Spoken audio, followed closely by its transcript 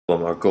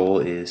Well, our goal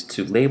is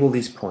to label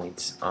these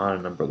points on a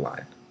number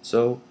line.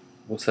 So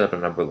we'll set up a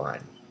number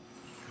line.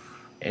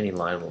 Any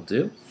line will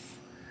do.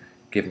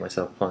 Give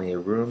myself plenty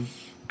of room.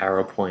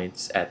 Arrow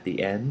points at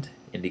the end,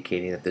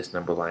 indicating that this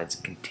number line is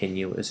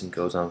continuous and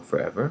goes on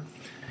forever.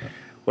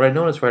 What I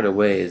notice right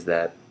away is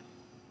that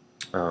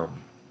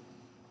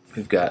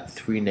we've got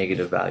 3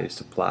 negative values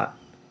to plot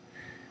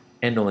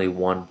and only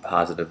 1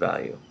 positive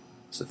value.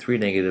 So 3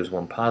 negatives,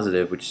 1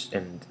 positive,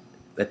 and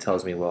that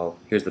tells me, well,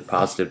 here's the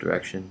positive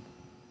direction,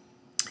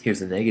 here's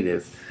the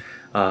negative.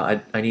 I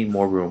need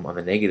more room on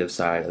the negative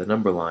side of the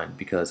number line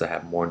because I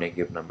have more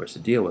negative numbers to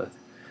deal with.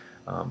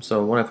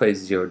 So when I place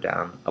 0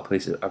 down, I'll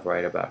place it up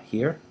right about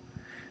here.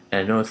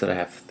 And I notice that I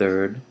have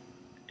third,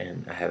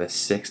 and I have a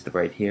sixth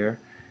right here,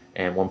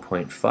 and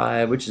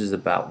 1.5, which is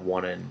about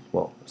 1 and,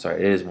 well,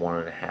 sorry, it is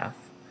 1.5,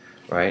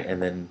 right?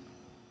 And then,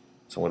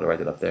 so I'm going to write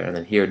that up there. And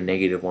then here,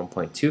 negative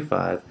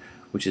 1.25,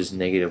 which is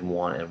negative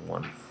 1 and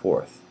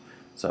 1/4.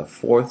 So I have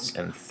fourths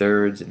and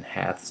thirds and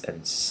halves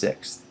and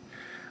sixths.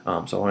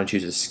 So I want to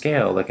choose a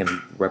scale that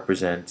can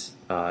represent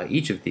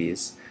each of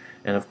these.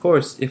 And of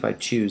course, if I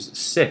choose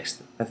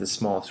sixth, that's the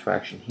smallest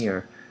fraction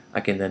here, I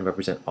can then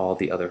represent all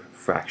the other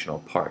fractional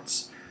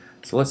parts.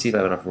 So let's see if I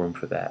have enough room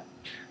for that.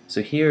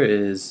 So here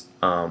is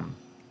the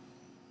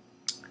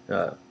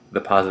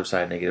positive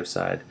side, negative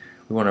side.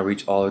 We want to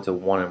reach all the way to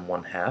 1 and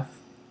 1/2.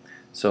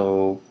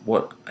 So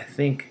what I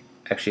think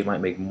actually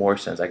might make more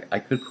sense, I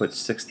could put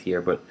sixth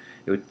here, but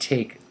it would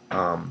take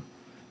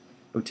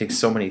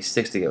so many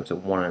sixths to get to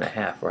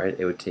 1.5, right?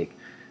 It would take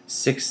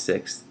 6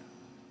 sixths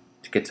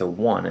to get to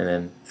 1, and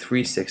then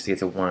 3 sixths to get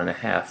to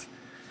 1.5.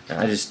 And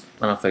I don't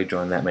know if I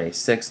join that many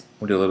sixths.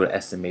 We'll do a little bit of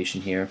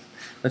estimation here.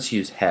 Let's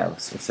use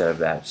halves instead of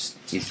that. Just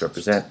easy to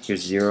represent.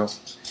 Here's 0.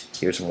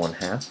 Here's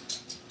 1/2.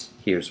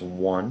 Here's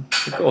 1.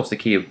 The goal is to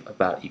keep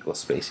about equal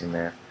spacing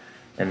there.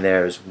 And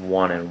there's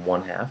 1 and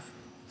 1/2.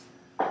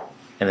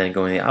 And then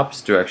going the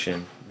opposite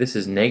direction, this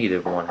is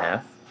negative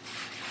 1/2.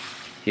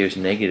 Here's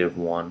negative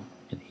 1.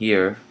 And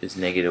here is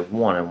negative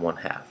 1 and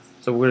 1/2.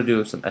 So we're going to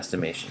do some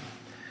estimation.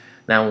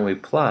 Now when we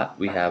plot,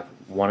 we have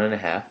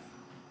 1.5.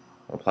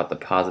 We'll plot the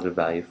positive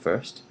value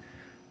first.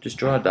 Just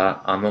draw a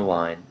dot on the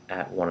line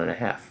at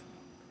 1.5.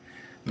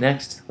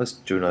 Next, let's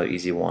do another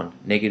easy one,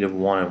 negative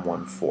 1 and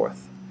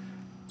 1/4.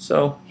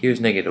 So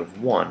here's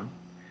negative 1.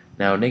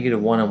 Now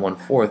negative 1 and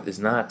 1/4 is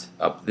not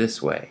up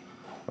this way,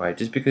 right?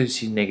 Just because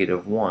you see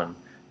negative 1,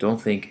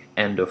 don't think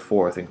end of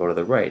fourth and go to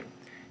the right.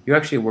 You're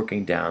actually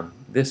working down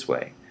this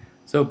way.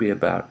 So it'll be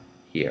about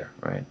here,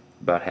 right?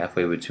 About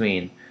halfway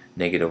between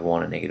negative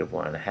 1 and negative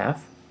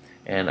 1.5.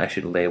 And I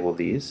should label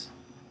these.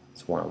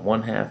 It's 1 and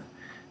 1/2,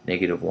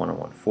 negative 1 and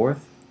 1/4.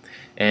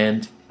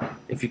 And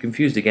if you're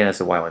confused again as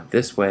to why I went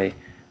this way,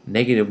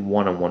 negative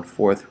 1 and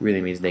 1/4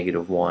 really means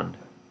negative 1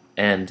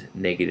 and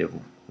negative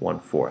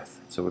 1/4.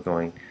 So we're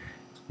going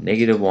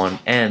negative 1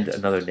 and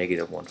another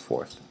negative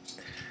 1/4.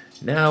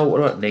 Now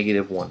what about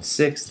negative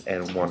 1/6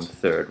 and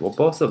 1/3? Well,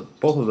 both of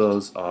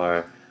those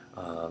are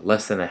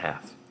less than a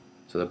half.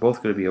 So they're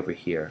both going to be over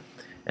here.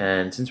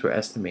 And since we're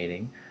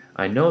estimating,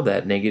 I know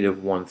that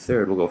negative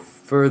 1/3 will go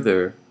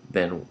further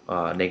than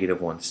negative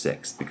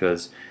 1/6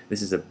 because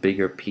this is a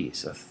bigger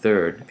piece. A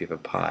third, if you have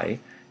a pie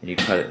and you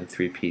cut it in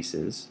 3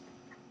 pieces,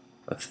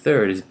 a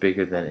third is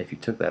bigger than if you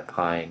took that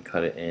pie and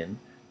cut it in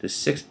to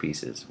 6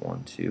 pieces.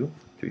 1, 2,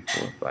 3,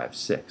 4, 5,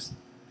 6.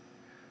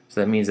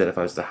 So that means that if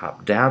I was to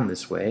hop down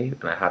this way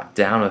and I hop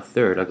down a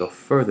third, I'll go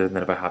further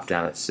than if I hop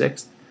down a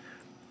sixth.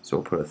 So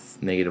we'll put a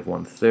negative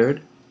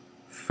 1/3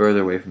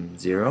 further away from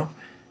 0,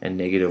 and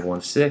negative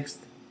 1/6.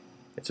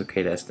 It's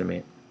okay to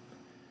estimate.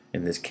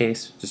 In this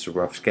case, just a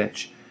rough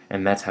sketch,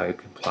 and that's how you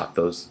can plot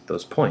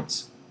those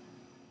points.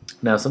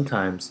 Now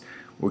sometimes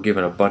we're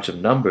given a bunch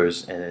of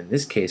numbers, and in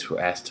this case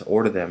we're asked to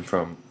order them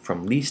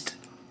from least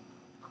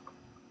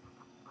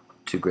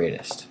to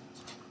greatest.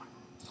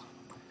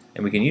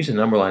 And we can use a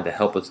number line to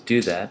help us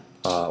do that,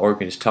 or we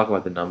can just talk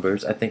about the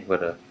numbers. I think I'm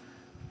going to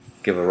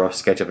give a rough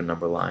sketch of a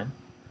number line.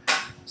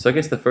 So I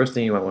guess the first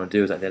thing you might want to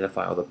do is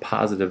identify all the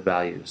positive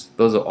values.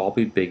 Those will all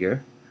be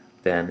bigger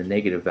than the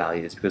negative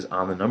values because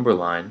on the number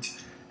line,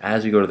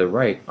 as we go to the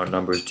right, our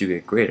numbers do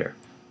get greater.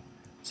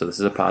 So this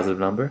is a positive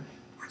number,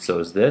 so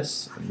is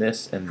this, and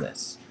this, and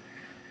this.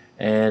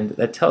 And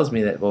that tells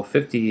me that, well,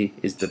 50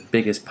 is the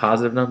biggest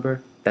positive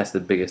number. That's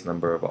the biggest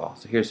number of all.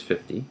 So here's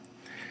 50.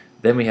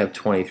 Then we have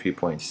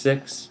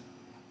 23.6.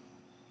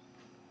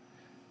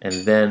 And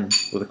then,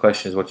 well, the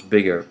question is what's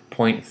bigger,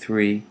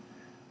 0.3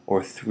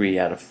 or 3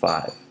 out of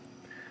 5?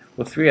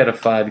 Well, 3 out of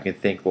 5, you can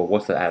think, well,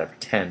 what's that out of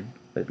 10?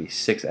 That'd be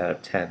 6 out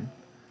of 10.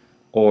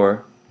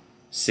 Or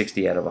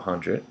 60 out of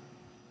 100.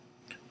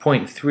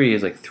 0.3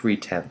 is like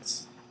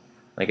 3/10.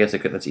 I guess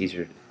that's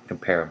easier to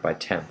compare by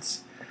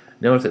tenths.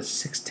 Notice that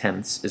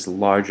 6/10 is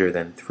larger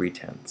than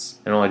 3/10.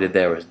 And all I did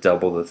there was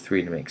double the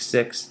 3 to make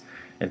 6.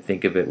 And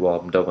think of it, well,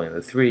 if I'm doubling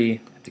the 3,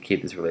 I have to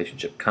keep this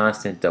relationship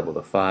constant, double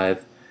the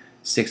 5.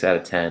 6 out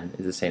of 10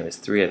 is the same as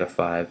 3 out of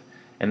 5.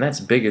 And that's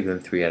bigger than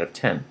 3 out of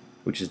 10,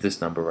 which is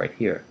this number right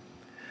here.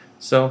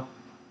 So,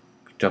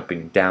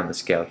 jumping down the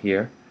scale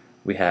here,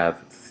 we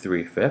have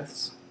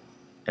 3/5.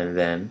 and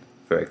then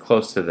very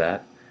close to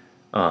that,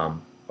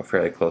 or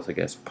fairly close, I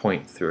guess,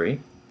 0.3.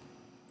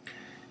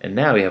 And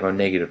now we have our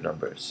negative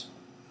numbers.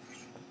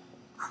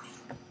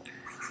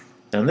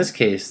 Now in this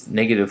case,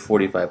 negative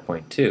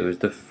 45.2 is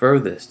the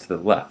furthest to the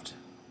left.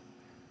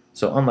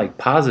 So unlike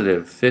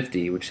positive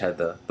 50, which had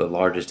the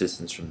largest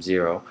distance from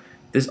 0,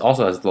 this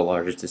also has the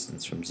largest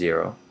distance from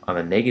 0 on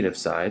the negative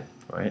side,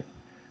 right?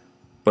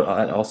 But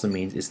that also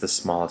means it's the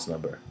smallest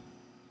number.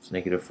 So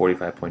negative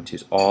 45.2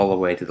 is all the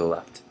way to the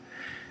left.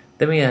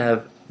 Then we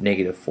have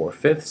negative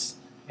 4/5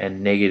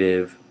 and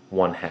negative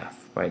 1/2,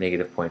 right?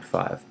 Negative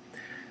 0.5.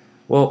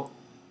 Well,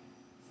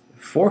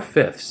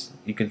 4/5,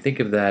 you can think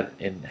of that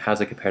in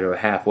how's it compared to a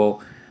half?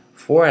 Well,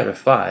 4 out of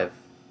 5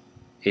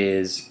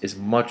 is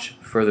much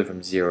further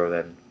from 0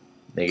 than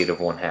negative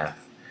 1/2.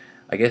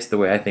 I guess the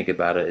way I think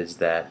about it is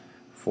that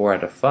 4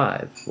 out of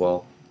 5,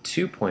 well,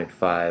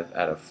 2.5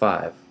 out of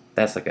 5,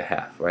 that's like a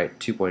half, right?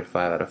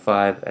 2.5 out of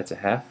 5, that's a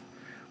half.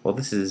 Well,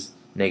 this is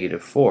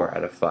negative 4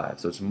 out of 5,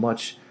 so it's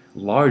much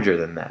larger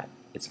than that.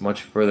 It's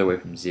much further away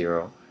from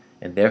 0,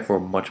 and therefore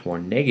much more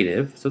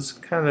negative. So it's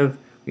kind of,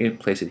 we can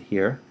place it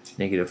here,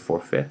 negative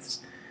 4/5,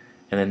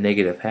 and then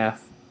negative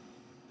half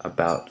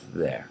about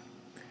there.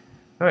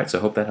 Alright, so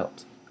I hope that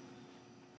helped.